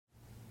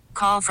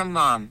Call from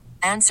mom.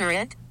 Answer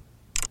it.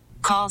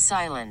 Call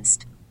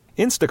silenced.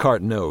 Instacart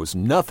knows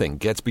nothing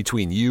gets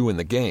between you and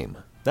the game.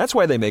 That's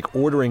why they make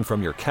ordering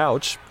from your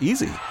couch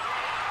easy.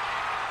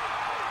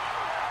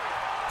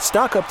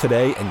 Stock up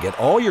today and get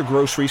all your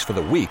groceries for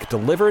the week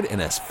delivered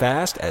in as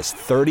fast as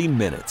 30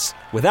 minutes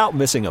without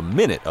missing a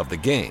minute of the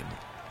game.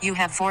 You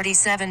have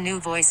 47 new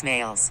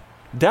voicemails.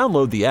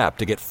 Download the app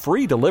to get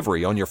free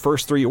delivery on your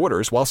first 3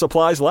 orders while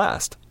supplies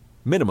last.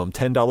 Minimum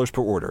 $10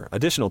 per order.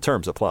 Additional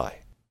terms apply.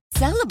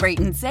 Celebrate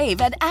and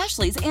save at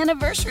Ashley's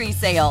Anniversary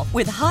Sale.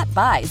 With Hot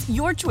Buys,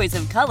 your choice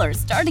of colors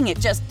starting at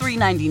just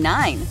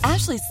 $3.99.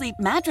 Ashley Sleep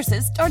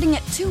mattresses starting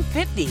at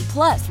 $2.50.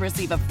 Plus,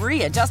 receive a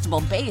free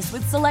adjustable base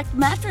with select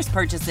mattress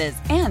purchases.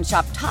 And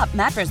shop top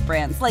mattress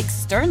brands like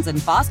Stearns &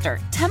 Foster,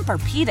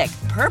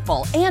 Tempur-Pedic,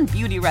 Purple, and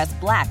Beautyrest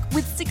Black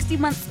with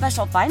 60-month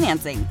special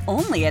financing.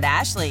 Only at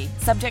Ashley.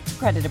 Subject to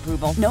credit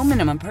approval. No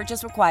minimum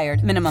purchase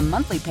required. Minimum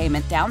monthly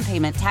payment, down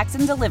payment, tax,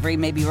 and delivery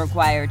may be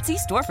required. See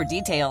store for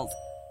details.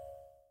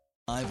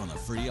 Live on the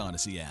free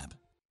Odyssey app.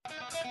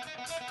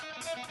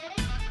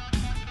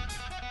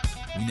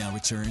 We now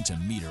return to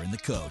Meter and the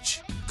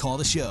Coach. Call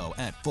the show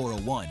at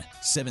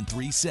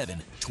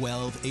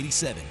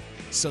 401-737-1287.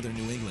 Southern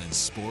New England's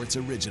sports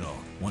original,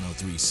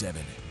 103.7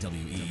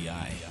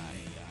 WEEI.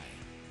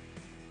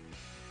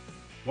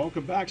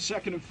 Welcome back.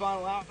 Second and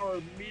final hour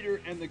of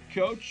Meter and the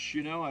Coach.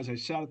 You know, as I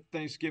sat at the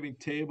Thanksgiving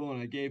table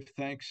and I gave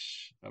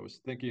thanks, I was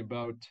thinking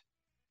about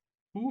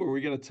who are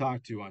we going to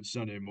talk to on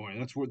Sunday morning?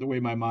 That's the way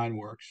my mind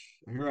works.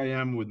 Here I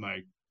am with my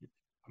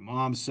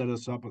mom set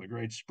us up with a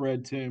great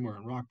spread, Tim. We're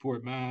in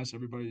Rockport, Mass.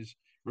 Everybody's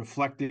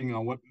reflecting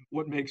on what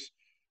makes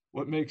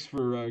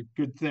for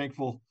good,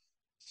 thankful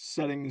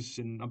settings.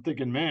 And I'm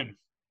thinking, man,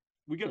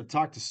 we got to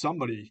talk to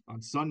somebody on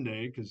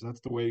Sunday because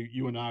that's the way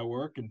you and I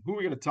work. And who are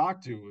we going to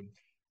talk to? And I'm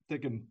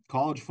thinking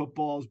college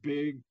football is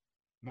big.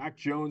 Mac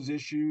Jones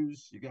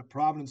issues. You got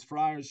Providence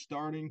Friars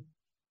starting.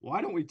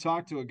 Why don't we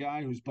talk to a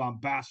guy who's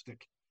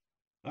bombastic?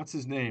 That's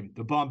his name,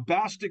 the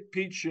bombastic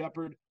Pete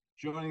Sheppard,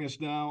 joining us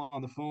now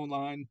on the phone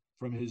line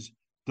from his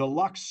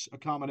deluxe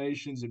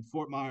accommodations in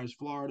Fort Myers,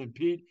 Florida. And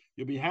Pete,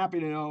 you'll be happy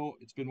to know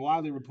it's been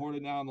widely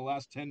reported now in the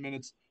last 10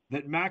 minutes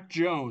that Mac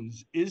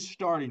Jones is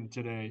starting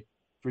today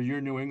for your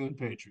New England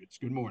Patriots.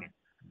 Good morning.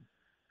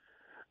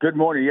 Good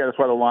morning. Yeah, that's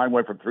why the line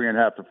went from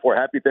 3.5 to 4.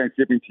 Happy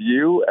Thanksgiving to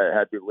you.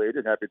 Happy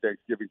belated. Happy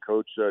Thanksgiving,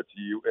 Coach, to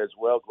you as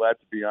well. Glad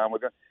to be on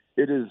with you.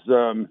 It is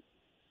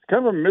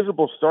kind of a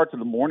miserable start to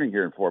the morning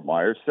here in Fort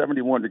Myers.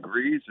 71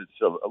 degrees.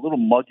 It's a little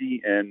muggy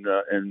and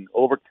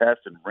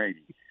overcast and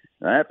rainy.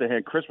 And I have to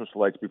hang Christmas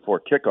lights before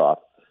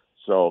kickoff.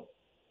 So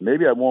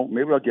maybe I won't.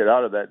 Maybe I'll get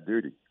out of that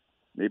duty.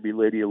 Maybe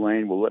Lady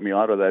Elaine will let me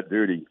out of that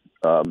duty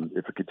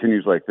if it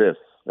continues like this.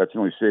 That's the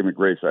only saving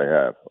grace I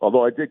have.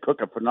 Although I did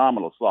cook a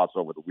phenomenal sauce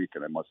over the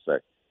weekend, I must say.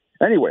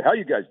 Anyway, how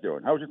you guys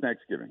doing? How was your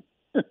Thanksgiving?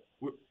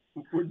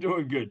 We're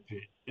doing good,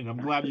 Pete. And I'm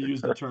glad you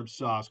used the term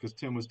sauce because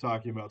Tim was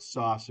talking about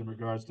sauce in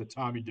regards to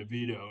Tommy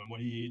DeVito and what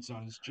he eats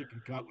on his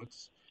chicken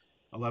cutlets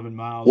 11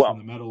 miles from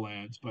the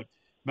Meadowlands. But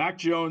Mac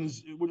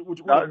Jones.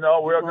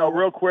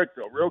 Real quick,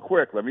 though. Real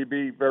quick. Let me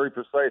be very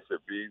precise.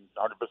 Being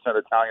 100%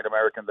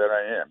 Italian-American that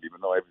I am,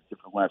 even though I have a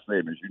different last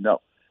name, as you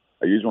know.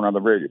 I use one on the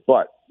radio.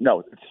 But,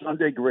 no, it's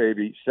Sunday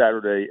gravy,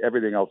 Saturday,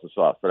 everything else is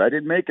sauce. But I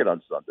didn't make it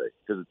on Sunday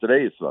because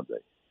today is Sunday.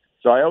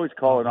 So I always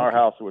call in our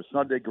house it was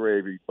Sunday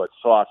gravy, but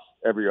sauce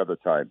every other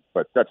time.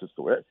 But that's just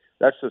the way.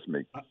 That's just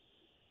me.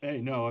 Hey,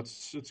 no,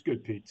 it's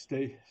good, Pete.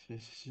 You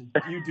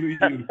do you,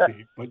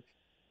 Pete.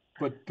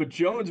 But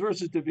Jones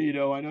versus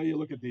DeVito, I know you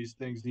look at these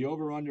things. The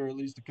over/under at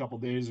least a couple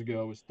days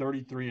ago was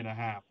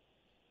 33.5.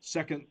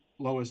 Second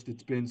lowest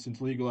it's been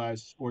since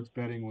legalized sports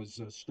betting was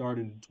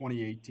started in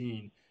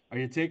 2018. Are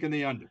you taking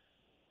the under?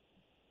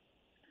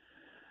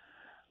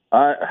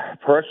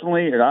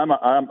 Personally, and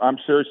I'm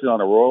seriously on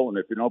a roll. And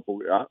if you don't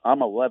believe, I'm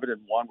 11-1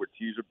 with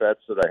teaser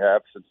bets that I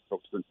have since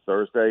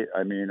Thursday.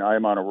 I mean, I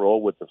am on a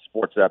roll with the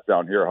sports app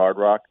down here, Hard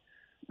Rock.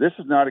 This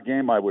is not a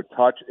game I would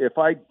touch. If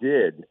I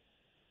did,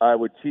 I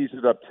would tease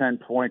it up 10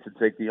 points and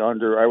take the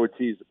under. I would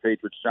tease the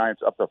Patriots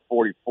Giants up to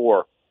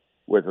 44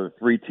 with a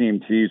 3-team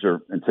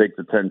teaser and take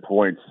the 10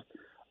 points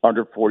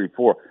under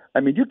 44. I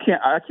mean,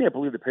 I can't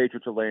believe the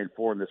Patriots are laying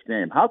 4 in this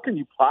game. How can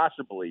you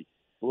possibly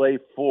lay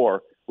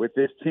 4 with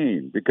this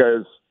team?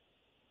 Because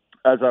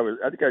I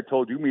think I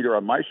told you, Meter,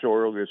 on my show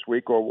earlier this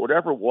week, or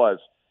whatever it was,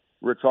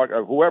 we were talking,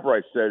 whoever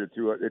I said it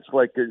to, it's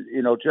like,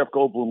 Jeff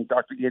Goldblum,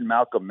 Dr. Ian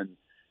Malcolm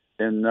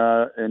in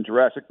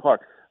Jurassic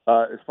Park.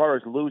 As far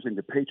as losing,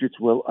 the Patriots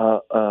will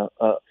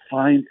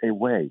find a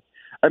way.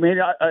 I mean,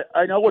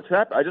 I know what's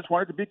happened. I just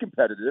want it to be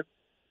competitive,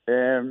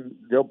 and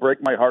they'll break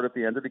my heart at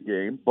the end of the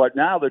game. But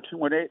now they're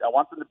 2-8. I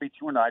want them to be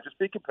 2-9. Just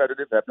be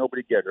competitive, have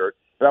nobody get hurt.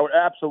 But I would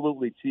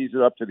absolutely tease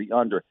it up to the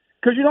under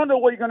because you don't know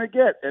what you're going to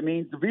get. I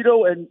mean,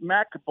 DeVito and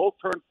Mac could both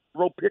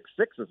throw pick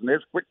sixes, and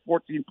there's quick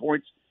 14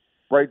 points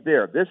right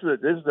there. This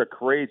is a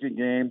crazy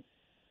game.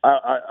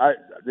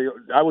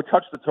 I would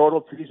touch the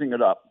total, teasing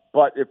it up.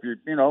 But if you're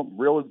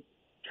real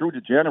true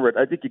degenerate,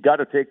 I think you got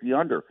to take the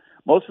under.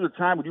 Most of the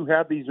time when you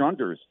have these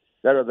unders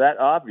that are that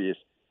obvious,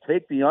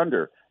 take the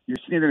under. You've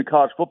seen it in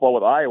college football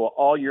with Iowa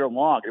all year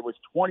long. It was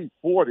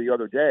 24 the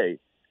other day,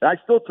 and I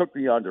still took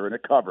the under, and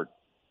it covered.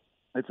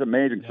 It's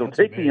amazing. Yeah, So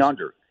take amazing. the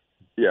under.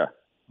 Yeah.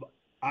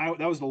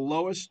 That was the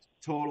lowest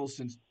total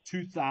since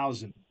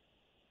 2000.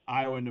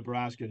 Iowa and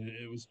Nebraska. And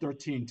it was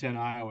 13-10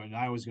 Iowa, and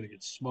Iowa's going to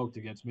get smoked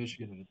against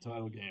Michigan in the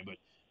title game. But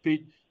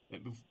Pete,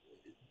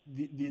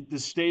 the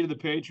state of the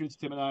Patriots,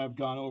 Tim and I have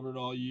gone over it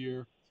all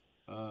year.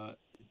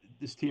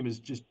 This team has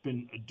just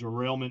been a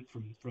derailment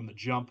from the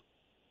jump.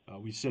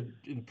 We said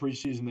in the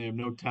preseason they have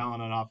no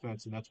talent on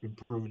offense, and that's been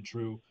proven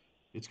true.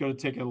 It's going to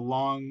take a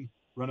long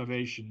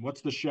renovation.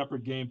 What's the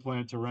Sheppard game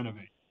plan to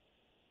renovate?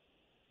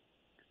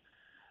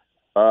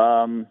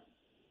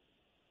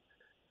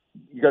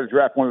 You got to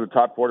draft one of the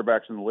top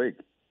quarterbacks in the league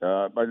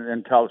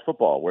in college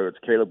football, whether it's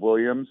Caleb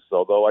Williams.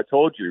 Although I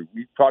told you,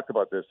 we talked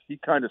about this, he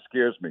kind of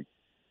scares me.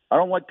 I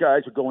don't like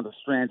guys who go into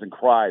strands and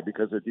cry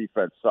because their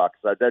defense sucks.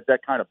 That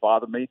kind of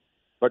bothered me.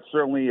 But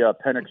certainly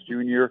Penix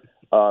Jr.,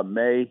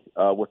 May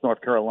with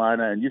North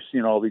Carolina, and you've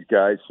seen all these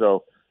guys.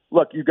 So,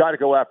 look, you got to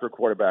go after a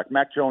quarterback.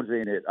 Mac Jones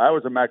ain't it. I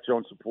was a Mac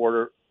Jones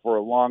supporter for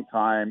a long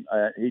time.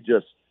 I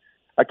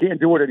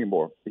can't do it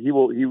anymore.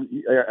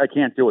 I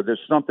can't do it. There's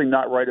something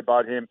not right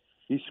about him.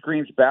 He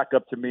screams back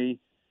up to me.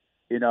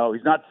 You know,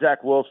 he's not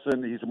Zach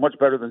Wilson. He's much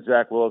better than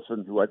Zach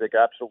Wilson, who I think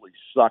absolutely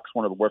sucks,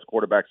 one of the worst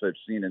quarterbacks I've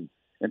seen in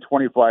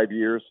 25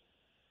 years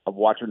of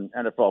watching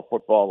NFL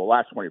football, the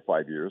last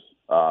 25 years.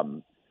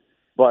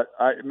 But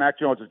Mac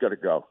Jones has got to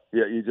go.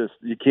 Yeah,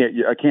 you can't.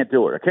 I can't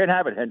do it. I can't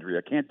have it, Hendry.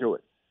 I can't do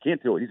it.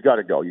 Can't do it. He's got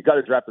to go. You got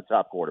to draft the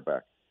top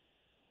quarterback.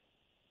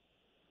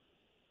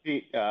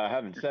 Pete,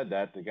 having said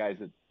that, the guys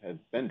that have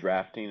been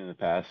drafting in the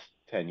past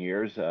 10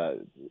 years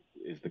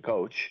is the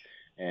coach,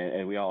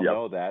 and we all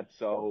know that.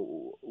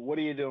 So what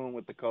are you doing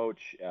with the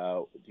coach?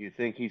 Do you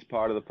think he's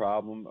part of the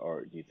problem,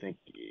 or do you think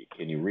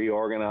can you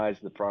reorganize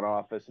the front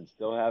office and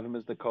still have him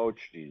as the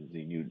coach? Do you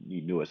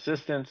need new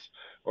assistants,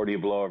 or do you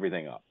blow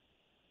everything up?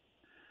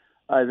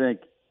 I think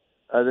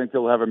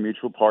they'll have a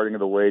mutual parting of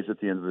the ways at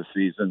the end of the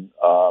season.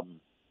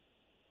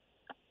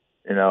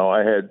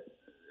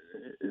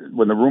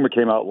 When the rumor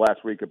came out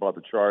last week about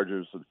the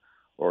Chargers,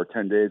 or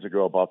 10 days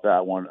ago about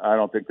that one, I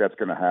don't think that's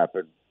going to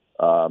happen.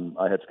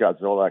 I had Scott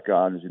Zolak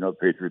on, as you know, the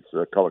Patriots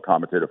color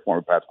commentator,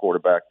 former Pats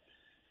quarterback.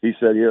 He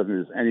said he doesn't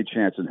think there's any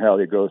chance in hell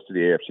he goes to the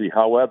AFC.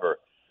 However,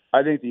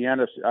 I think the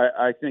NFC,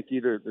 I think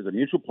either there's a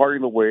mutual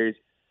parting of the ways.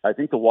 I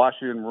think the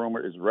Washington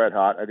rumor is red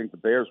hot. I think the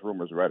Bears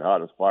rumor is red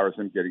hot as far as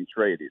him getting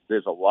traded.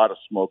 There's a lot of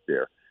smoke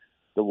there.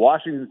 The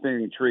Washington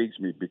thing intrigues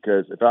me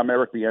because if I'm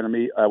Eric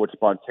Bieniemy, I would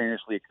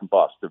spontaneously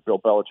combust if Bill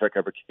Belichick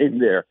ever came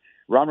there.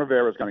 Ron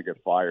Rivera is going to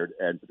get fired,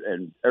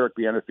 and Eric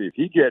Bieniemy, if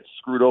he gets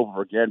screwed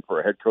over again for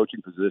a head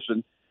coaching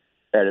position,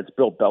 and it's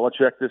Bill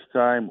Belichick this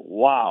time,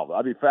 wow,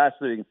 that'd be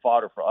fascinating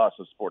fodder for us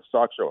as sports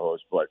talk show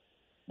hosts. But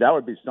that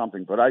would be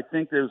something. But I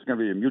think there's going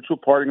to be a mutual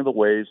parting of the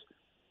ways,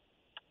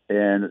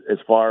 and as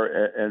far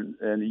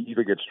and he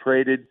either gets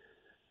traded.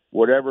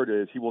 Whatever it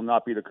is, he will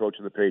not be the coach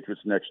of the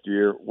Patriots next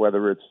year.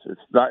 Whether it's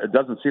not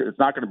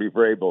going to be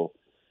Vrabel.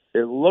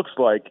 It looks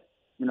like,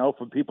 you know,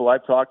 from people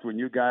I've talked to and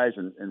you guys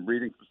and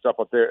reading stuff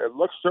up there, it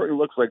certainly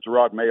looks like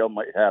Gerard Mayo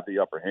might have the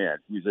upper hand.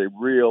 He's a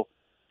real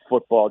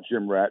football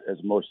gym rat, as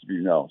most of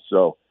you know.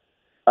 So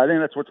I think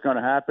that's what's going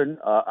to happen.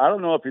 I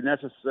don't know if you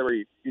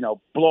necessarily,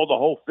 blow the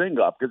whole thing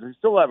up because they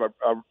still have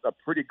a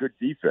pretty good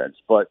defense,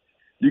 but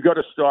you got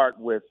to start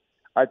with.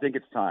 I think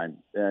it's time.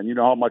 And you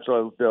know how much I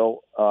love Bill,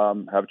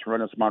 have a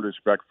tremendous amount of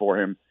respect for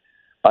him.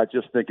 I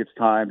just think it's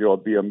time. There will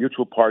be a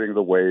mutual parting of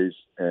the ways,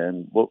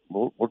 and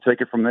we'll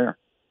take it from there.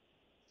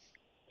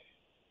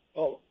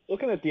 Well,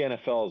 looking at the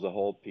NFL as a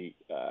whole, Pete,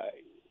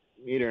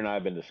 Meter and I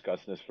have been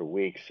discussing this for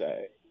weeks.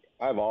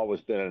 I've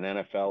always been an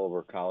NFL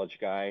over college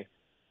guy,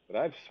 but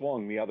I've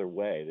swung the other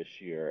way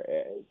this year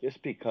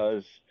just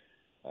because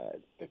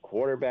the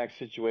quarterback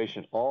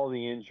situation, all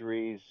the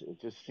injuries, it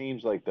just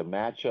seems like the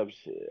matchups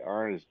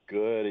aren't as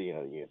good.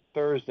 You have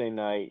Thursday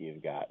night,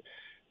 you've got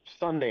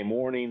Sunday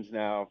mornings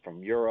now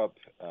from Europe,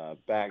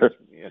 back.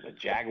 The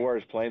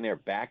Jaguars playing their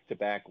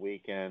back-to-back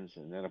weekends,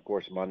 and then, of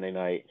course, Monday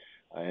night,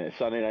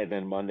 Sunday night,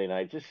 then Monday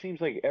night. It just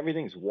seems like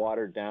everything's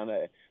watered down.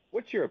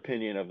 What's your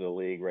opinion of the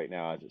league right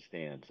now as it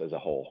stands as a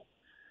whole?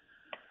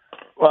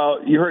 Well,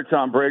 you heard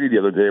Tom Brady the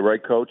other day,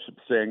 right, Coach,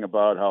 saying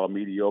about how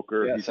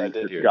mediocre yes, he I thinks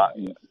did it's hear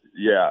gotten. that.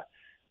 Yeah.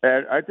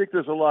 And I think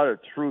there's a lot of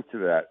truth to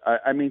that.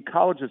 I mean,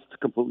 college is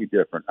completely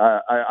different.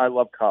 I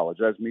love college,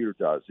 as Meter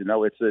does.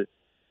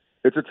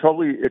 It's a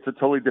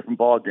totally different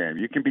ball game.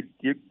 You can be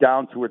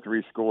down 2 or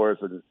 3 scores,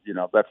 and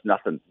that's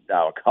nothing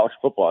now in college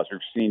football, as we've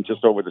seen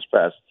just over this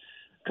past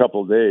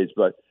couple of days.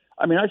 But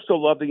I mean, I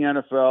still love the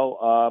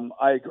NFL.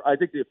 I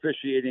think the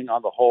officiating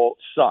on the whole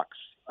sucks.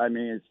 I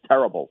mean, it's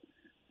terrible.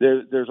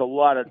 There's a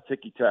lot of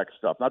ticky-tack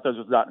stuff. Not that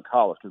it's not in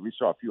college, because we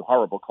saw a few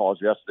horrible calls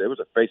yesterday. It was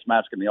a face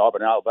mask in the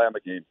Auburn-Alabama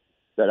game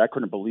that I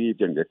couldn't believe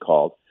didn't get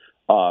called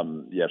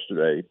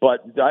yesterday.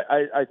 But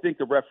I think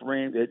the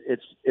refereeing,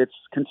 it's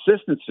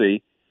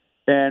consistency.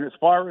 And as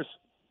far as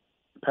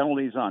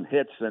penalties on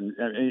hits, and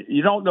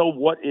you don't know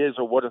what is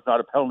or what is not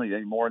a penalty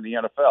anymore in the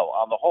NFL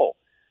on the whole.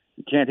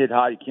 You can't hit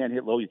high, you can't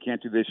hit low, you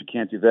can't do this, you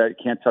can't do that, you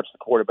can't touch the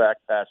quarterback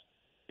past,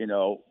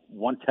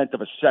 1/10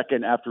 of a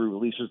second after he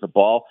releases the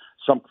ball.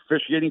 Some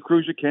officiating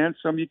crews you can,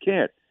 some you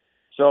can't.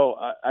 So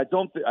I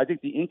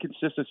think the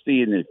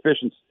inconsistency and the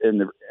efficiency in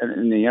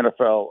the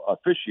NFL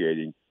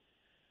officiating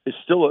is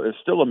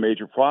still a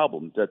major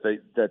problem that they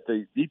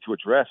need to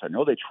address. I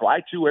know they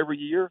try to every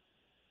year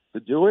to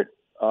do it.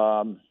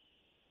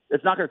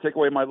 It's not going to take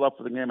away my love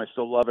for the game. I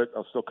still love it.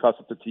 I'll still cuss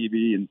at the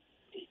TV and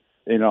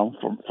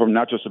from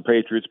not just the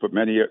Patriots but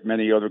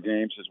many other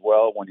games as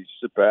well. When you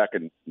sit back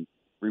and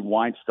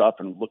rewind stuff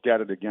and look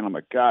at it again, I'm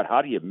like, God,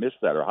 how do you miss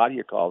that, or how do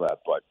you call that?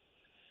 But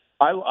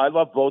I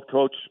love both,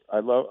 Coach. I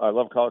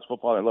love college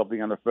football. I love the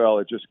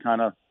NFL. It just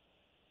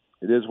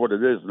it is what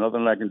it is.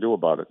 Nothing I can do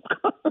about it.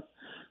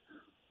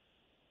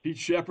 Pete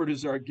Sheppard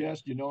is our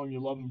guest. You know him, you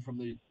love him from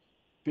the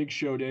Big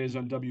Show days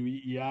on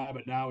WEEI,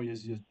 but now he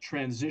has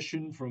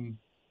transitioned from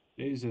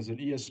days as an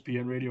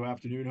ESPN radio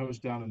afternoon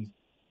host down in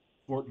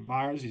Fort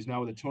Myers. He's now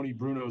with the Tony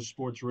Bruno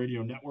Sports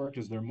Radio Network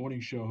as their morning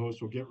show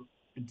host. We'll get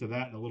into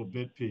that in a little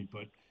bit, Pete.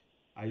 But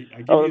let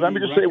me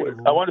just say,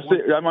 I want to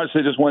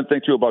say just one thing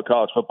too about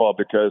college football,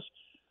 because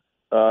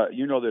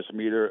this,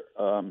 Meter.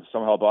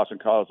 Somehow Boston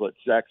College let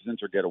Zach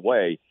Zinter get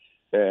away,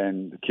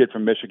 and the kid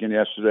from Michigan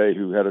yesterday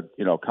who had a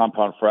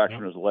compound fracture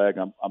in his leg.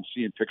 I'm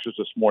seeing pictures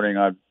this morning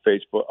on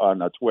Facebook,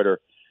 on Twitter,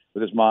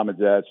 with his mom and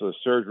dad. So the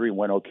surgery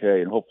went okay,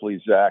 and hopefully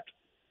Zach,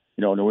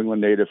 New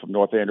England native from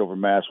North Andover,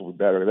 Mass, will be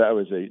better. That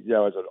was an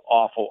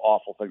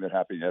awful thing that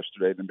happened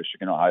yesterday in the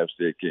Michigan-Ohio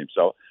State game.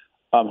 So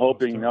I'm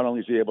hoping not only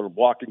is he able to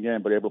walk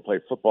again, but able to play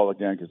football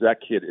again, because that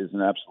kid is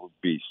an absolute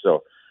beast.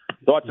 So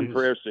thoughts and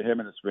prayers to him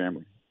and his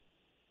family.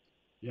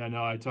 Yeah,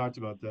 no, I talked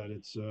about that.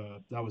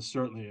 That was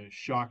certainly a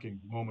shocking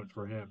moment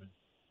for him.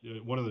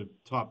 And one of the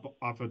top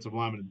offensive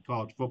linemen in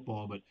college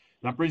football. But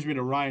that brings me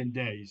to Ryan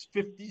Day. He's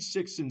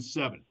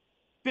 56-7.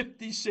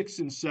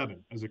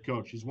 56-7 as a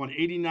coach. He's won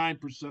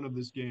 89% of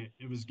his games.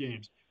 If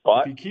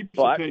he keeps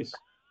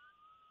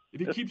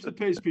the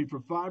pace, Pete,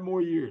 for 5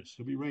 more years,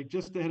 he'll be ranked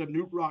just ahead of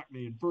Newt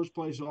Rockne in first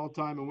place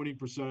all-time in winning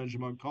percentage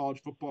among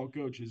college football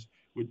coaches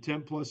with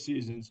 10-plus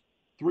seasons.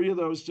 3 of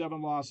those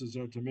 7 losses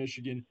are to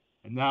Michigan,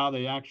 and now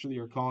they actually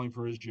are calling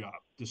for his job.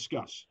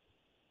 Discuss.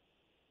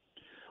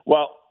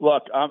 Well,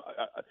 look,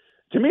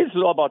 to me, this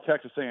is all about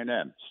Texas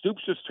A&M.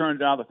 Stoops just turned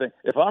down the thing.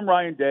 If I'm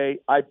Ryan Day,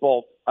 I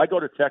go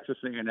to Texas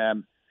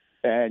A&M,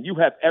 and you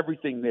have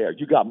everything there.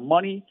 You got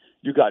money,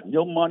 you got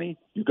no money,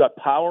 you got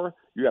power,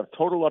 you have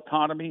total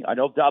autonomy. I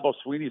know Dabo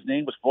Swinney's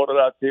name was floated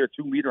out there,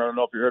 2 Meter. I don't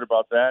know if you heard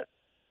about that.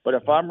 But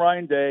if I'm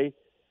Ryan Day,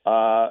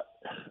 I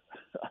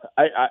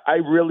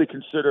really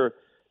consider,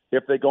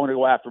 if they're going to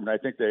go after him, and I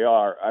think they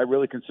are, I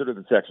really consider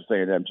the Texas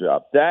A&M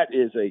job. That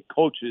is a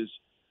coach's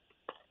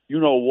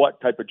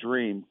what type of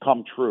dream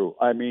come true.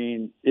 I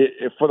mean,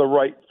 for the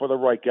right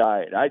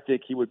guy, and I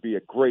think he would be a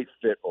great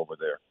fit over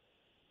there.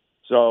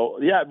 So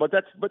yeah, but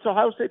it's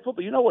Ohio State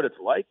football. You know what it's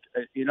like.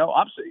 They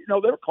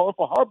were calling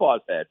for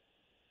Harbaugh's head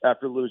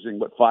after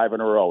losing 5 in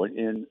a row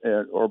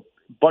or a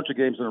bunch of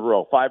games in a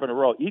row, 5 in a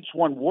row, each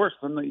one worse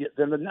than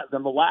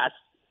the last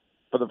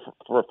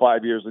for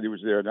 5 years that he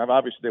was there. Now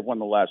obviously they won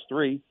the last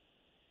 3,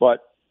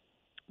 but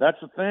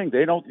that's the thing.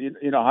 They don't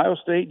in Ohio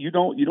State. You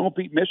don't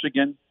beat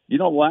Michigan. You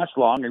don't last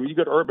long. I mean, you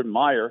got Urban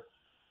Meyer,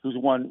 who's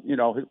won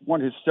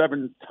his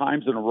 7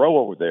 times in a row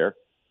over there.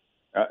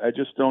 I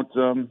just don't.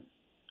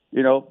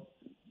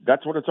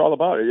 That's what it's all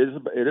about.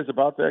 It is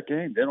about that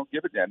game. They don't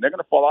give a damn. They're going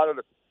to fall out of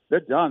it. They're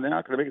done. They're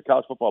not going to make a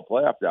college football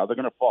playoff now. They're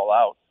going to fall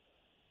out.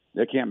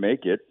 They can't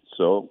make it.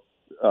 So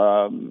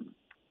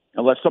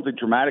unless something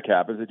dramatic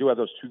happens, they do have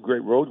those 2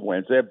 great road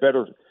wins. They have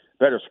better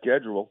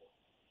schedule,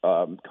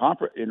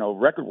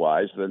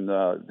 record-wise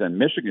than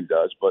Michigan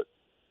does. But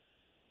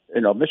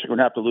Michigan would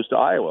have to lose to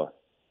Iowa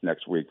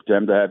next week for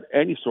them to have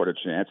any sort of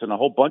chance, and a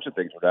whole bunch of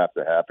things would have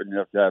to happen. You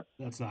have to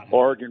have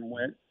Oregon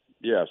win.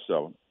 Yeah,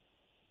 so.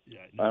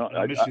 Yeah,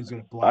 Michigan's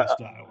going to blast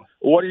Iowa.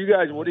 What do you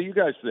guys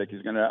think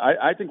he's going to?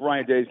 I think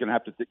Ryan Day is going to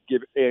have to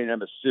give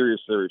A&M a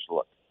serious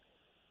look.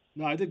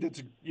 No, I think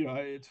that's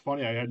it's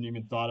funny. I hadn't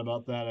even thought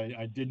about that.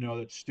 I did know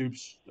that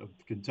Stoops of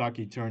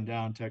Kentucky turned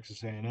down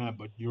Texas A&M,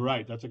 but you're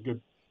right. That's a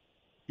good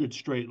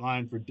straight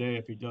line for Day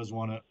if he does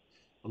want to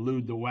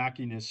elude the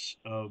wackiness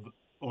of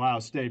Ohio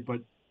State.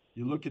 But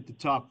you look at the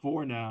top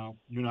 4 now.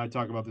 You and I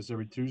talk about this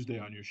every Tuesday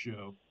on your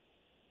show.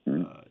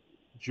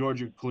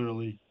 Georgia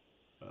clearly.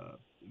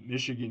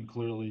 Michigan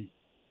clearly,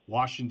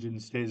 Washington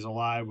stays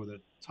alive with a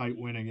tight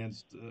win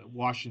against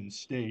Washington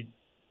State.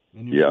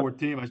 And your 4th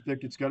team, I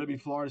think it's going to be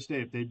Florida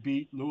State. If they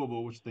beat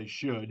Louisville, which they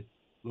should,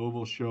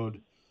 Louisville showed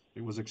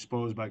it was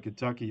exposed by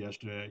Kentucky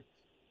yesterday.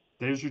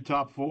 There's your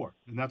top 4,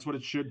 and that's what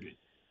it should be.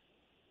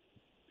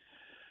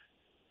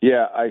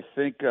 Yeah, I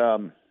think I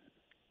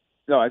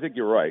think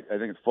you're right. I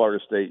think it's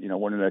Florida State,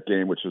 winning that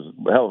game, which was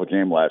a hell of a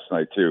game last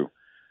night too,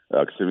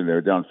 considering they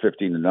were down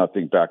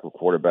 15-0, back with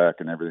quarterback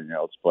and everything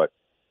else. But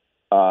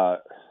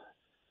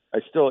I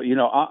still,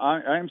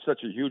 I am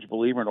such a huge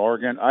believer in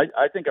Oregon.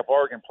 I think if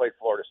Oregon played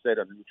Florida State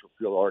on the neutral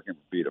field, Oregon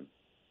would beat them.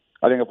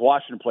 I think if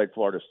Washington played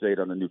Florida State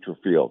on the neutral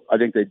field, I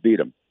think they'd beat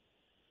them.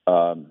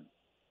 Um,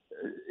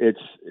 and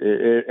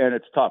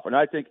it's tough. And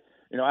I think,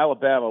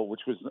 Alabama,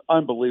 which was an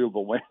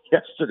unbelievable win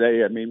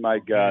yesterday. I mean, my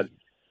God,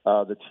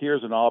 the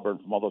tears in Auburn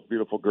from all those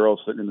beautiful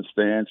girls sitting in the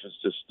stands is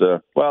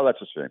just, well,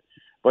 that's a shame.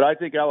 But I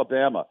think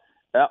Alabama,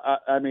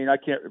 I mean, I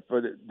can't,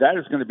 that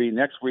is going to be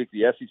next week,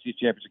 the SEC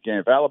championship game.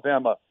 If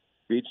Alabama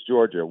beats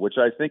Georgia, which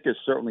I think is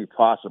certainly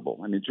possible.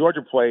 I mean,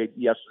 Georgia played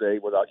yesterday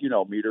without,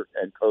 Meter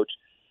and Coach.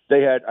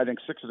 They had, I think,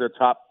 6 of their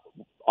top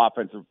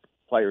offensive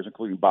players,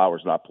 including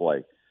Bowers, not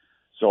play.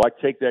 So I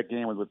take that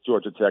game with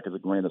Georgia Tech as a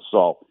grain of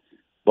salt.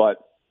 But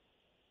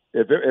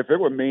if it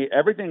were me,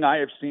 everything I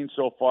have seen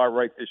so far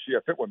right this year,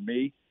 if it were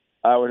me,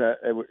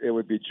 it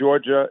would be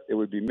Georgia, it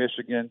would be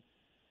Michigan,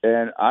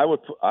 and I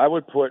would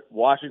put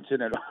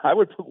Washington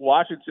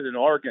and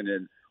Oregon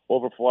in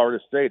over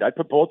Florida State. I'd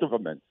put both of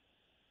them in,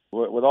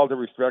 with all due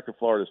respect to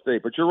Florida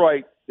State. But you're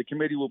right, the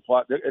committee will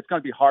plot. It's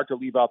going to be hard to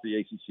leave out the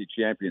ACC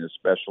champion,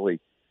 especially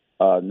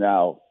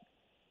now,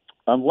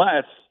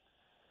 unless.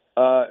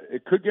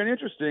 It could get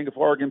interesting if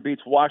Oregon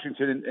beats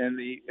Washington in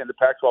the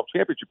Pac-12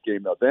 championship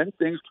game. Though, then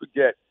things could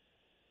get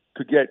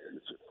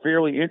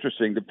fairly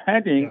interesting,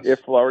 depending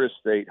if Florida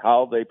State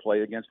how they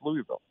play against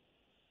Louisville.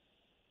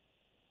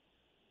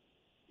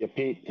 Yeah,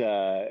 Pete,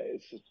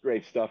 it's just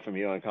great stuff from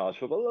you on college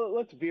football.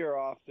 Let's veer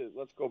off.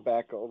 Let's go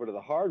back over to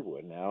the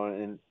hardwood now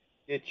and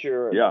get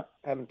your.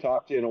 Haven't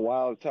talked to you in a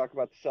while. Talk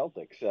about the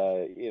Celtics.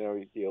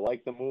 Do you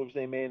like the moves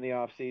they made in the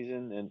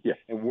offseason?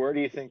 And where do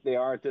you think they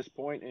are at this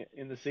point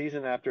in the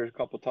season after a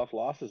couple tough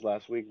losses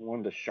last week,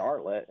 one to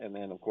Charlotte, and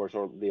then of course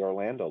the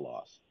Orlando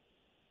loss?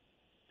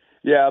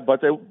 Yeah,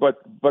 but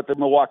the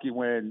Milwaukee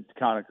win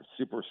kind of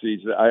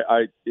supersedes.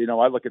 I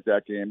look at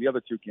that game. The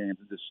other 2 games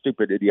are this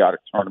stupid,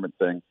 idiotic tournament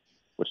thing,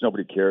 which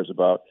nobody cares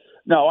about.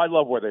 No, I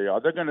love where they are.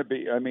 They're going to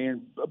be, I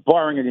mean,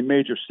 barring any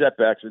major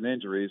setbacks and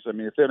injuries, I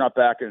mean, if they're not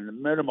back in the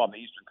minimum the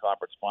Eastern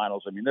Conference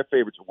Finals, I mean, they're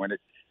favored to win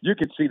it. You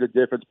can see the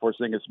difference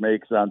Porzingis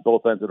makes on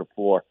both ends of the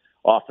floor,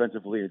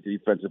 offensively and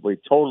defensively,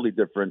 totally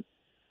different.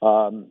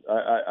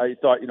 I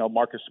thought,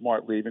 Marcus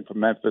Smart leaving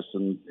from Memphis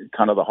and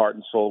kind of the heart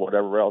and soul,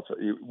 whatever else.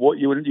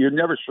 You're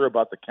never sure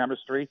about the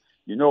chemistry.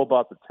 You know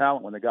about the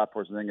talent when they got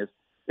Porzingis.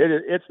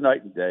 It's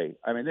night and day.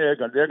 I mean, they're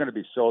going to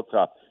be so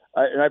tough.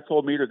 And I've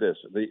told Meter this.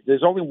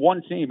 There's only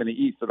one team in the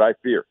East that I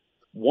fear.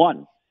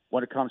 One,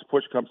 when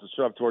push comes to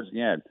shove towards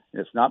the end.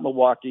 It's not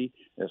Milwaukee.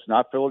 It's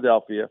not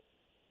Philadelphia.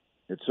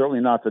 It's certainly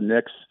not the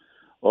Knicks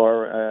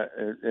or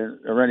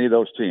any of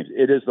those teams.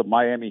 It is the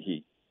Miami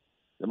Heat.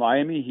 The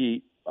Miami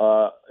Heat,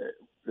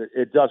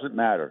 it doesn't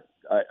matter.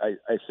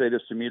 I say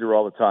this to Meter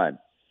all the time.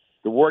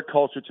 The word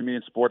culture to me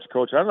in sports,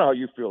 Coach, I don't know how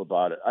you feel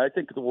about it. I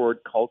think the word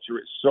culture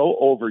is so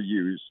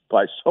overused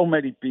by so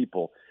many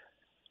people.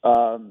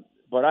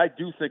 But I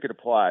do think it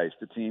applies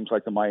to teams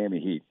like the Miami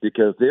Heat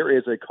because there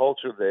is a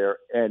culture there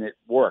and it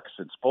works.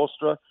 And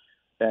Spoelstra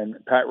and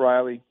Pat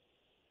Riley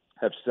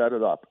have set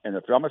it up. And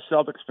if I'm a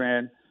Celtics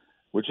fan,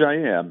 which I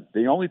am,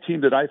 the only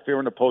team that I fear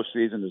in the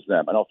postseason is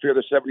them. I don't fear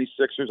the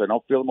 76ers. I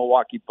don't fear the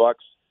Milwaukee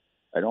Bucks.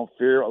 I don't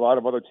fear a lot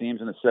of other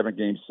teams in a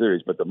 7-game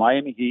series. But the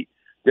Miami Heat,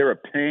 they're a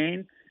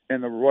pain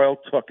in the royal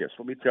tuchus,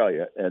 let me tell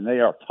you. And they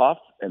are tough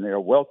and they are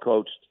well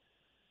coached.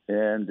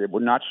 And it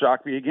would not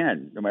shock me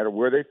again, no matter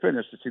where they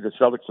finish, to see the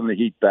Celtics and the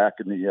Heat back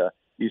in the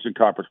Eastern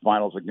Conference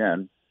Finals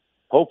again.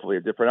 Hopefully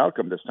a different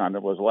outcome this time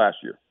than it was last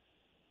year.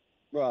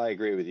 Well, I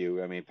agree with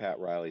you. I mean, Pat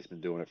Riley's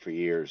been doing it for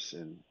years.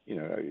 And,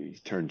 he's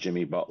turned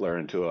Jimmy Butler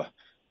into a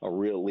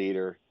real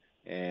leader.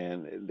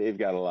 And they've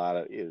got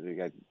they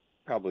got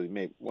probably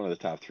maybe one of the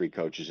top 3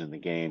 coaches in the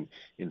game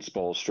in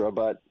Spoelstra.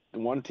 But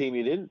one team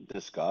you didn't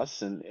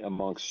discuss and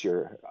amongst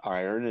your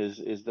iron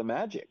is the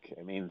Magic.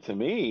 I mean, to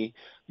me,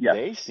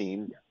 they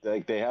seem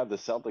like they have the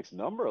Celtics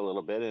number a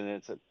little bit, and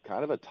it's a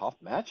kind of a tough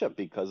matchup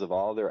because of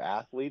all their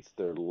athletes,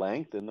 their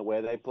length, and the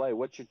way they play.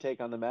 What's your take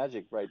on the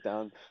Magic right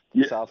down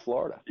to South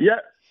Florida?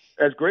 Yeah,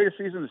 as great a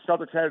season the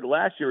Celtics had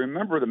last year,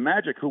 remember the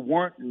Magic, who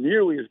weren't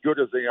nearly as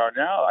good as they are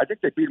now. I think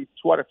they beat them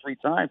 2 out of 3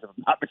 times, if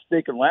I'm not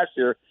mistaken, last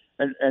year,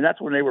 and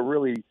that's when they were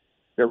really –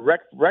 their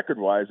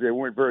record-wise, they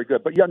weren't very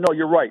good. But,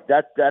 you're right.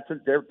 They're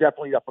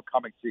definitely an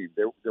up-and-coming team.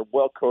 They're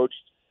well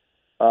coached.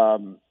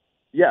 And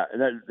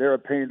they're a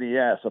pain in the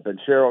ass.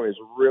 Benchero is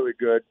really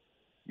good.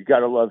 You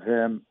got to love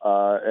him.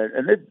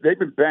 And they've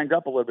been banged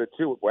up a little bit,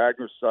 too, with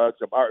Wagner, Suggs.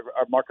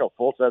 Markel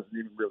Fultz hasn't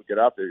even really get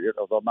out there yet,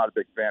 although I'm not a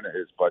big fan of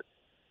his. But,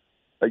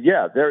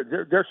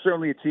 they're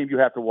certainly a team you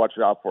have to watch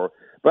out for.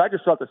 But I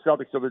just thought the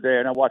Celtics the other day,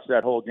 and I watched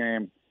that whole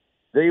game.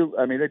 They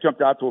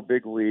jumped out to a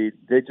big lead.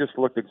 They just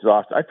looked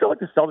exhausted. I feel like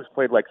the Celtics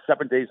played like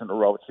 7 days in a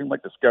row. It seemed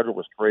like the schedule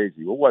was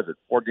crazy. What was it?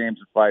 4 games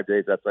in 5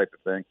 days, that type of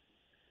thing.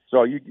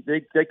 So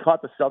they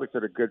caught the Celtics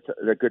at a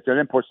good time.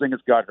 And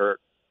Porzingis got hurt.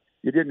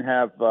 You didn't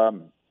have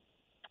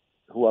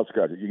who else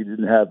got it? You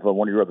didn't have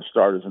one of your other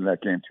starters in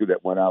that game too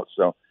that went out.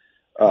 So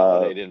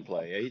they didn't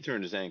play. Yeah, he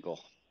turned his ankle.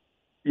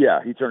 Yeah,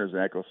 he turned his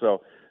ankle.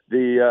 So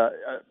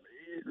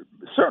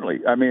certainly,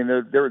 I mean,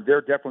 they're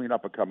definitely an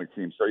up and coming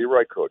team. So you're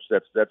right, Coach.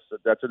 That's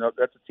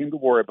a team to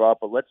worry about.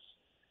 But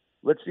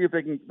let's see if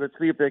they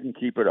can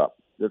keep it up.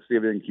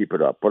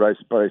 But I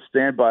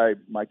stand by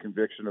my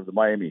conviction of the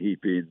Miami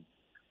Heat being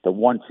the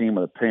one team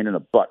with a pain in the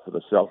butt for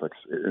the Celtics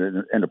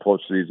in the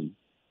postseason.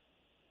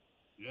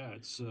 Yeah,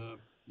 it's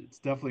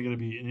definitely going to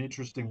be an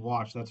interesting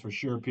watch, that's for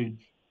sure, Pete.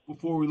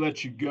 Before we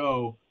let you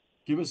go,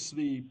 give us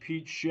the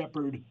Pete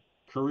Sheppard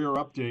career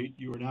update.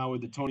 You are now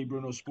with the Tony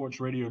Bruno Sports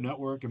Radio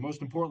Network, and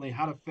most importantly,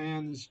 how do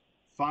fans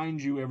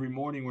find you every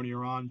morning when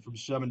you're on from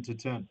 7 to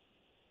 10?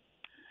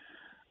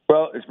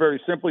 Well, it's very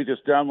simply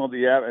just download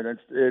the app, and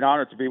it's an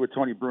honor to be with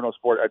Tony Bruno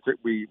Sport.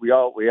 We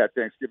had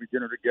Thanksgiving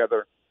dinner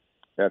together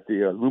at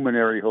the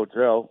Luminary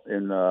Hotel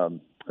in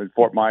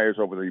Fort Myers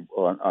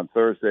on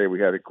Thursday. We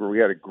had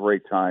a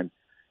great time,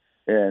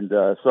 and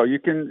so you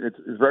can.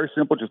 It's very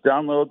simple. Just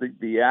download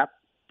the app,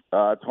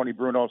 Tony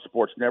Bruno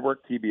Sports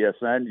Network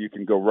 (TBSN). You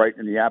can go right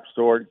in the App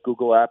Store,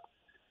 Google app,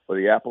 or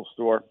the Apple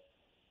Store.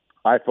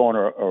 iPhone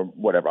or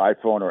whatever,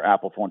 iPhone or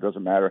Apple phone,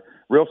 doesn't matter.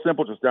 Real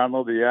simple, just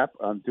download the app.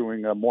 I'm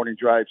doing a morning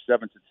drive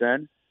 7 to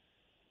 10,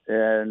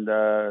 and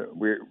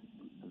the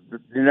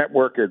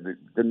network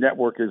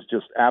is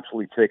just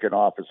absolutely taken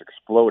off. It's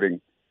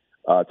exploding.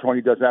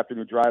 Tony does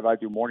afternoon drive. I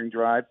do morning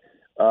drive.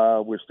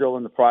 We're still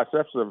in the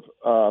process of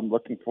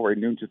looking for a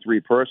noon to 3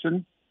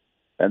 person,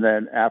 and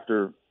then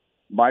after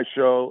my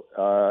show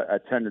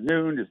at 10 to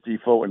noon is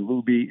Defoe and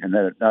Luby, and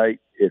then at night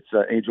it's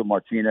Angel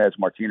Martinez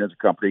and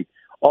Company.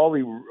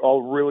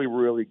 All really,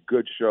 really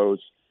good shows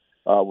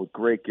with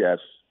great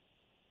guests,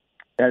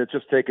 and it's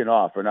just taken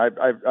off. And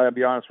I'll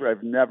be honest with you,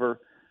 I've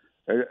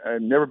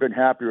never been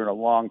happier in a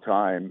long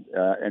time.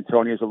 And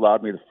Tony has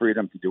allowed me the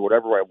freedom to do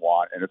whatever I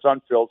want, and it's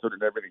unfiltered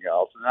and everything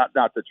else. And not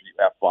that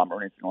you F-bomb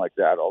or anything like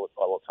that all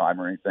the time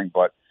or anything,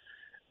 but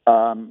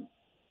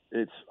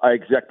I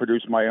exec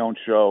produce my own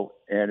show,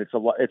 and it's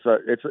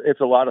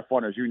a lot of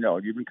fun, as you know.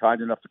 You've been kind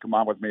enough to come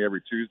on with me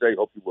every Tuesday.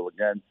 Hope you will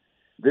again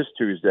this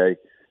Tuesday,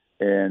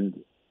 and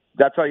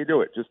that's how you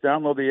do it. Just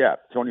download the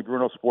app, Tony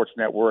Bruno Sports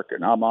Network,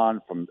 and I'm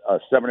on from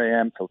 7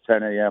 a.m. till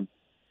 10 a.m.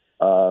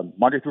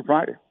 Monday through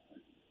Friday.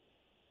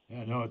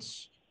 Yeah, no,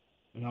 it's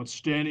an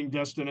outstanding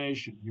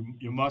destination.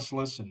 You must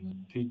listen.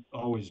 And Pete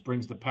always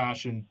brings the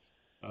passion.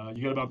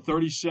 You got about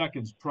 30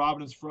 seconds.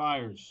 Providence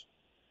Friars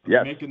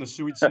making the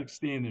Sweet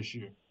 16 this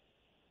year.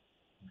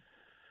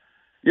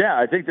 Yeah,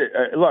 I think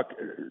that, look,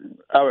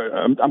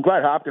 I'm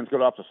glad Hopkins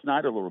got off the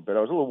snide a little bit. I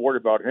was a little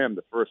worried about him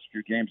the first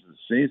few games of the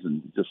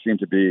season. It just seemed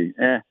to be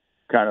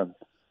kind of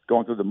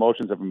going through the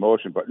motions of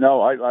emotion. But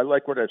no, I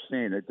like what I've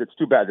seen. It's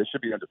too bad. They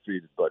should be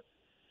undefeated, but it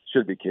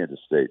should be Kansas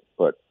State.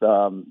 But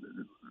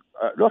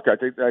look, I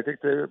think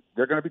they're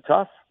going to be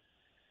tough.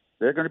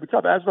 They're going to be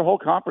tough, as the whole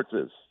conference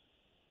is.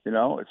 You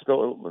know, it's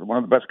still one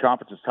of the best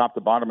conferences, top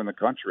to bottom in the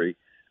country.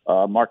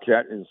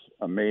 Marquette is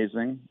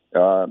amazing.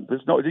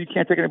 You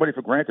can't take anybody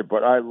for granted,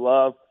 but I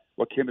love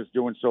what Kim is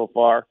doing so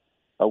far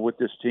with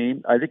this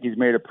team. I think he's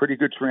made a pretty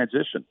good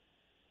transition.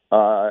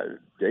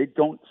 They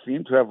don't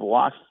seem to have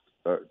lost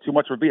too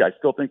much of a beat. I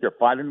still think they're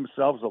finding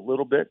themselves a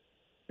little bit,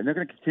 and they're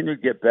going to continue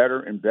to get better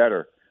and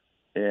better.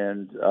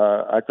 And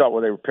I thought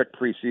where they were picked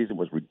preseason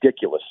was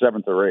ridiculous,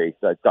 7th or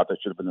 8th. I thought they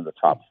should have been in the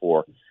top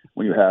 4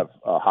 when you have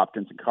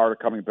Hopkins and Carter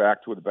coming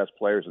back, 2 of the best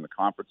players in the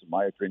conference, in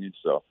my opinion.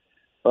 So,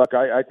 look,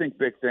 I think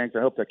big things.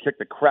 I hope they kick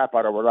the crap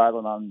out of Rhode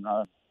Island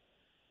on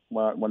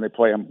when they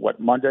play them,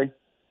 Monday?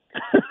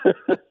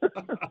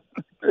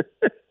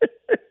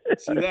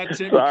 See that,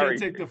 Tim? You can't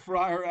take the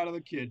fryer out of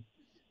the kid.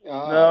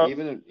 No,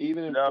 even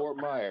in Fort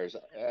Myers.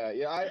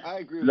 I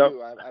agree with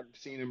you. I've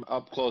seen him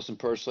up close and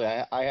personally.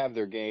 I have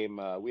their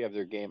game. We have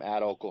their game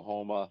at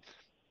Oklahoma,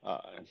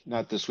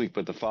 not this week,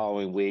 but the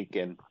following week.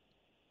 And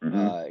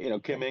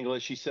Kim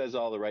English, he says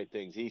all the right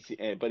things.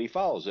 But he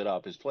follows it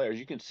up. His players,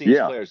 you can see his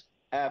players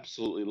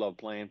absolutely love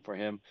playing for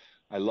him.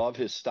 I love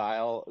his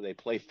style. They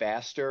play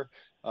faster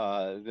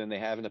than they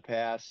have in the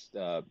past.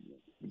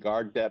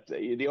 Guard depth.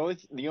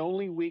 The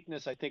only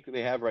weakness I think that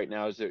they have right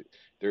now is that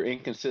they're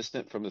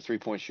inconsistent from the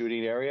 3-point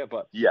shooting area.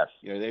 But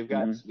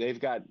they've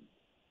got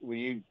when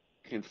you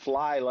can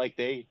fly like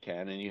they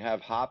can, and you have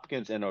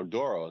Hopkins, and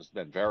Odoro has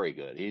been very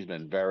good. He's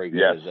been very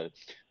good as a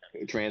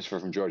transfer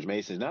from George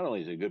Mason. Not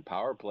only is he a good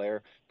power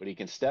player, but he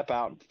can step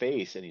out and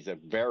face, and he's a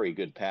very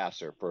good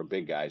passer for a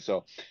big guy.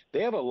 So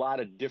they have a lot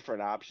of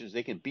different options.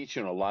 They can beat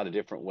you in a lot of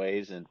different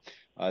ways, and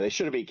they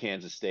should have beat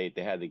Kansas State.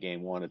 They had the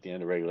game won at the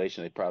end of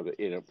regulation. They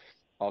probably,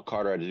 all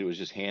Carter had to do was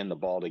just hand the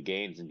ball to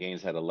Gaines, and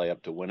Gaines had a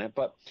layup to win it.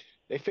 But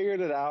they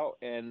figured it out,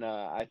 and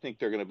I think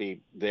they're going to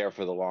be there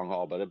for the long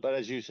haul. But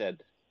as you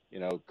said,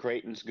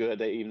 Creighton's good.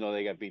 Even though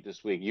they got beat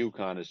this week,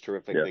 UConn is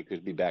terrific. They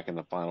could be back in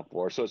the Final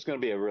Four. So it's going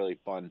to be a really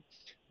fun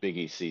Big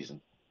East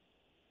season.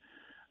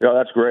 Yeah,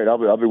 that's great. I'll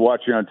be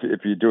watching if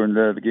you're doing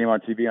the game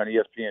on TV on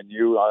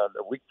ESPNU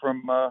a week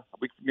from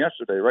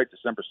yesterday, right?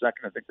 December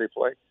 2nd, I think they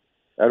play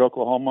at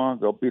Oklahoma.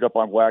 They'll beat up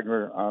on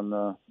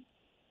Wagner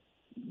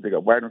they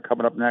got Wagner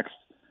coming up next,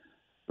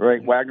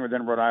 right? Wagner,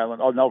 then Rhode Island.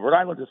 Oh no, Rhode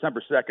Island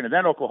December 2nd, and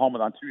then Oklahoma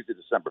on Tuesday,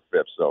 December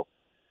 5th. So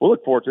We'll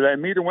look forward to that.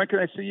 And Meter, when can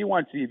I see you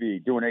on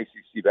TV doing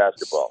ACC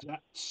basketball?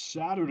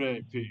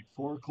 Saturday, Pete,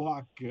 4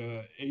 o'clock,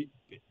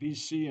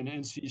 BC and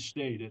NC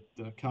State at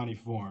the County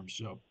Forum.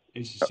 So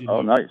ACC.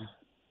 Oh, nice.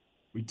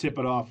 We tip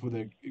it off with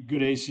a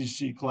good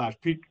ACC clash.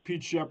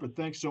 Pete Sheppard,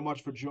 thanks so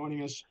much for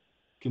joining us.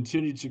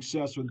 Continued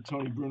success with the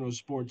Tony Bruno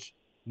Sports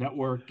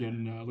Network,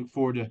 and look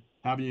forward to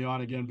having you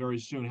on again very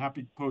soon.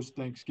 Happy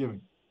post-Thanksgiving.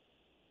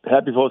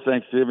 Happy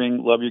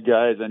post-Thanksgiving. Love you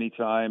guys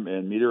anytime.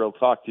 And Meter, I'll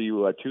talk to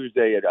you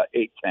Tuesday at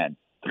 8:10.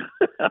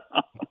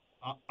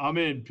 I'm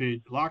in,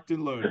 Pete. Locked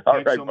and loaded. All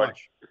Thanks right, so buddy.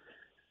 much.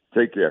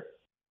 Take care.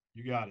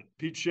 You got it.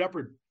 Pete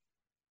Sheppard.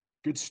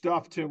 Good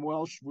stuff, Tim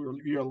Welsh.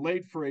 We are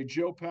late for a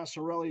Joe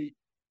Passarelli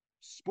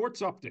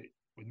sports update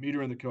with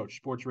Meter and the Coach.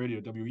 Sports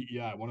Radio,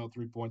 WEEI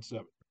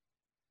 103.7.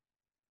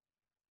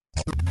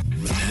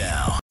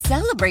 Now,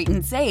 Celebrate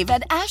and save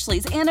at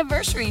Ashley's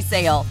Anniversary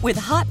Sale. With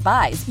Hot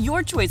Buys,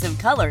 your choice of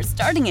colors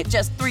starting at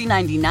just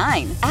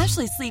 $3.99.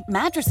 Ashley Sleep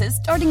mattresses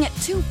starting at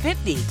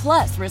 $2.50.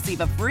 Plus, receive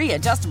a free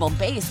adjustable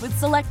base with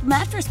select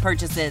mattress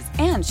purchases.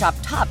 And shop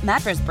top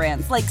mattress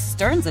brands like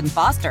Stearns &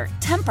 Foster,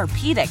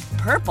 Tempur-Pedic,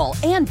 Purple,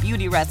 and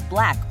Beautyrest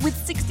Black with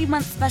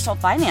 60-month special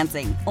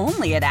financing.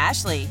 Only at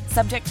Ashley.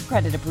 Subject to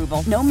credit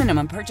approval. No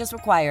minimum purchase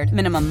required.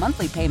 Minimum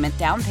monthly payment,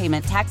 down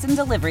payment, tax, and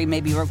delivery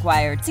may be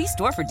required. See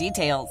store for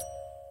details.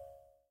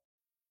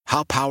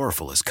 How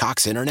powerful is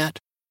Cox Internet?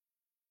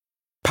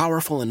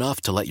 Powerful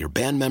enough to let your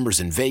band members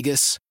in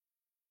Vegas,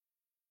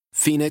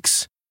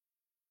 Phoenix,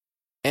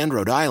 and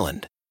Rhode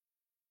Island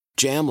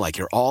jam like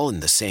you're all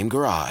in the same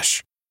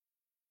garage.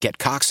 Get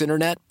Cox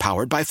Internet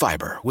powered by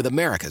fiber with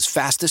America's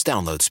fastest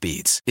download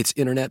speeds. It's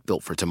internet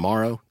built for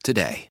tomorrow,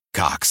 today.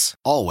 Cox,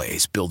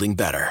 always building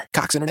better.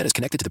 Cox Internet is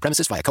connected to the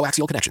premises via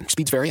coaxial connection.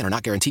 Speeds vary and are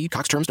not guaranteed.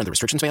 Cox terms and other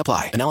restrictions may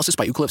apply. Analysis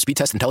by Ookla Speed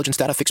Test Intelligence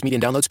Data. Fixed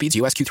median download speeds.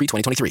 US Q3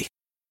 2023.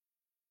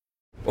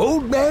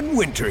 Old Man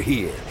Winter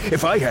here.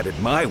 If I had it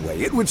my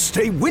way, it would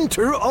stay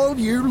winter all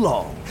year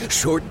long.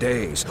 Short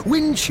days,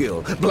 wind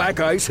chill, black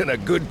ice, and a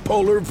good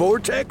polar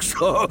vortex.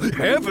 Oh,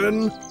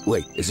 heaven.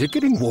 Wait, is it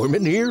getting warm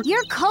in here?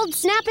 Your cold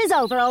snap is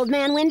over, Old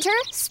Man Winter.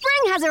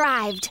 Spring has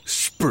arrived.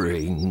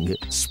 Spring.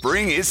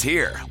 Spring is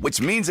here,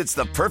 which means it's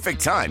the perfect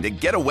time to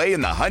get away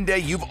in the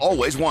Hyundai you've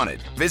always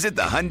wanted. Visit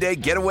the Hyundai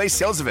Getaway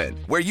Sales Event,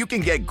 where you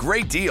can get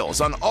great deals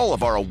on all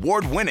of our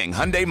award-winning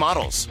Hyundai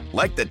models,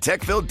 like the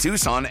tech-filled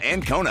Tucson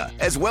and Kona,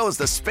 as well as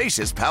the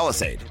spacious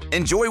Palisade.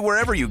 Enjoy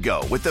wherever you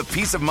go with the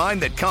peace of mind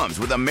that comes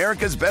with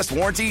America's best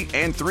warranty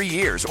and 3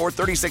 years or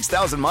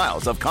 36,000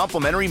 miles of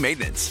complimentary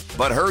maintenance.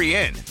 But hurry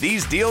in,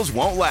 these deals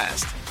won't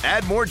last.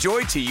 Add more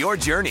joy to your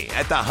journey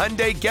at the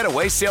Hyundai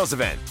Getaway Sales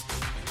Event.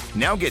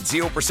 Now get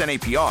 0%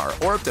 APR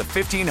or up to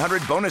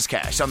 $1,500 bonus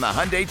cash on the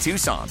Hyundai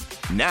Tucson.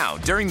 Now,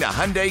 during the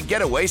Hyundai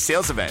Getaway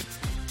Sales Event.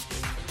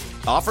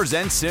 Offers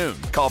end soon.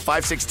 Call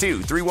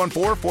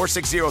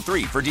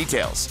 562-314-4603 for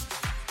details.